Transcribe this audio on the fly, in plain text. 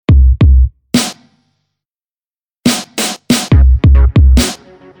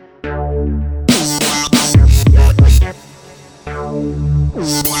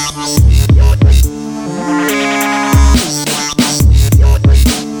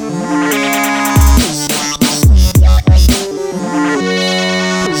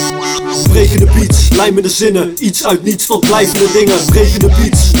Brekende beats, lijmende zinnen, iets uit niets tot blijvende dingen. Brekende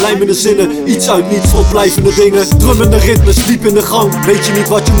beats, lijmende zinnen, iets uit niets tot blijvende dingen. Drummende ritmes, diep in de gang, weet je niet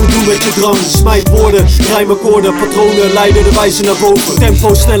wat je moet doen met je drang. Smijt woorden, rijmakkoorden, patronen leiden de wijze naar boven.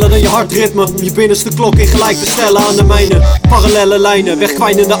 Tempo sneller dan je hartritme, om je binnenste klok in gelijk te stellen aan de mijne. Parallelle lijnen,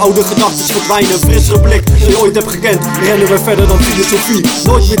 wegkwijnende oude gedachtes verdwijnen. Frissere blik die je ooit hebt gekend, rennen we verder dan filosofie.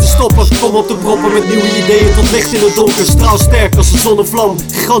 Nooit meer te stoppen, kom op de proppen met nieuwe ideeën tot licht in het donker. Straal sterk als een zonnevlam,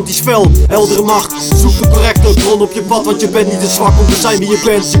 gigantisch fel, heldere macht. Zoek de correcte bron op je pad, want je bent niet te zwak om te zijn wie je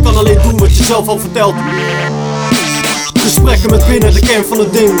bent. Je kan alleen doen wat je zelf al vertelt. Gesprekken met binnen, de kern van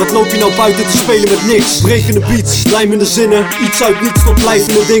het ding. Wat loop je nou buiten te spelen met niks? Brekende beats, lijmende zinnen, iets uit niets tot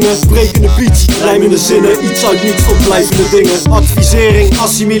blijvende dingen. Brekende beats, lijmende zinnen, iets uit niets tot blijvende dingen. Advisering,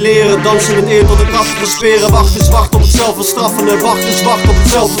 assimileren, dansen met eer tot de krachtige speren. Wacht is wacht op het zelfverstraffende, wacht is wacht op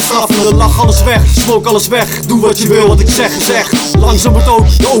het zelfverstraffende. Lach alles weg, smoke alles weg, doe wat je wil, wat ik zeg is echt. Langzaam wordt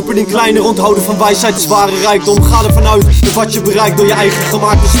ook de opening kleiner, onthouden van wijsheid is ware rijkdom. Ga ervan uit dat wat je bereikt door je eigen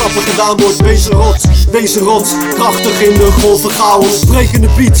gemaakte stappen gedaan wordt. Wees een rots, krachtig in de golven chaos. Brekende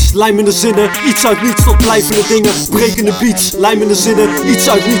beats, lijmende zinnen, iets uit niets tot blijvende dingen. Brekende beats, lijmende zinnen, iets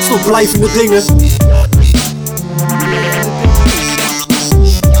uit niets tot blijvende dingen.